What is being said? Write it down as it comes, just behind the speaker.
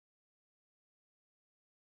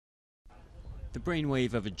The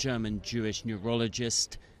brainwave of a German Jewish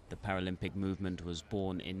neurologist, the Paralympic movement was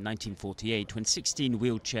born in 1948 when 16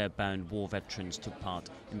 wheelchair-bound war veterans took part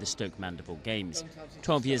in the Stoke Mandeville Games.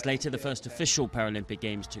 12 years later, the first official Paralympic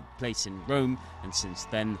Games took place in Rome, and since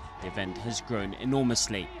then, the event has grown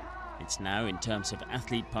enormously. It's now, in terms of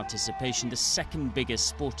athlete participation, the second biggest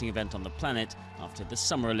sporting event on the planet after the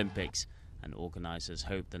Summer Olympics, and organisers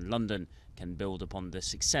hope that London can build upon the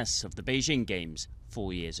success of the Beijing Games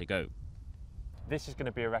 4 years ago. This is going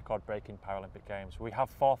to be a record-breaking Paralympic Games. We have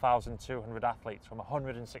 4,200 athletes from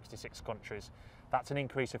 166 countries. That's an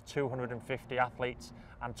increase of 250 athletes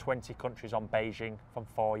and 20 countries on Beijing from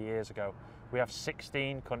 4 years ago. We have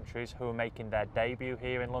 16 countries who are making their debut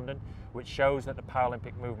here in London, which shows that the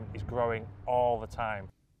Paralympic movement is growing all the time.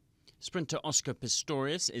 Sprinter Oscar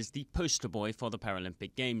Pistorius is the poster boy for the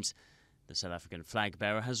Paralympic Games. The South African flag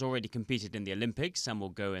bearer has already competed in the Olympics and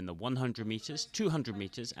will go in the 100 metres, 200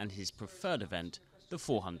 metres and his preferred event, the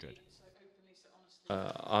 400.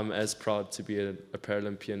 I'm as proud to be a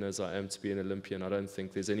Paralympian as I am to be an Olympian. I don't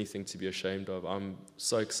think there's anything to be ashamed of. I'm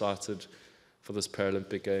so excited for this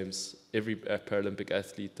Paralympic Games. Every Paralympic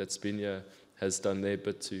athlete that's been here has done their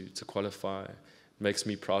bit to qualify. It makes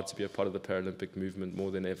me proud to be a part of the Paralympic movement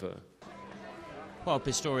more than ever. While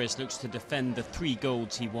Pistorius looks to defend the 3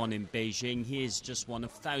 golds he won in Beijing, he is just one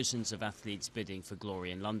of thousands of athletes bidding for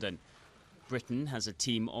glory in London. Britain has a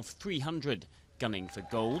team of 300 gunning for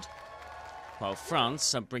gold, while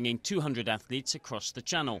France are bringing 200 athletes across the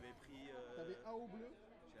channel.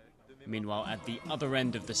 Meanwhile, at the other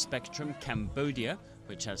end of the spectrum, Cambodia,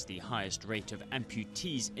 which has the highest rate of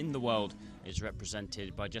amputees in the world, is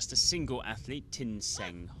represented by just a single athlete, Tin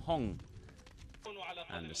Seng Hong.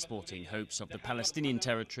 And the sporting hopes of the Palestinian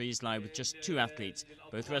territories lie with just 2 athletes,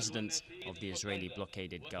 both residents of the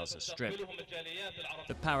Israeli-blockaded Gaza Strip.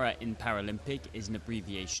 The para in Paralympic is an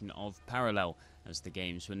abbreviation of parallel, as the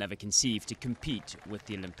Games were never conceived to compete with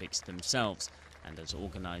the Olympics themselves. And as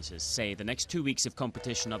organisers say, the next 2 weeks of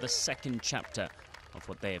competition are the second chapter of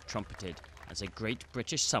what they have trumpeted as a great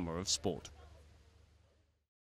British summer of sport.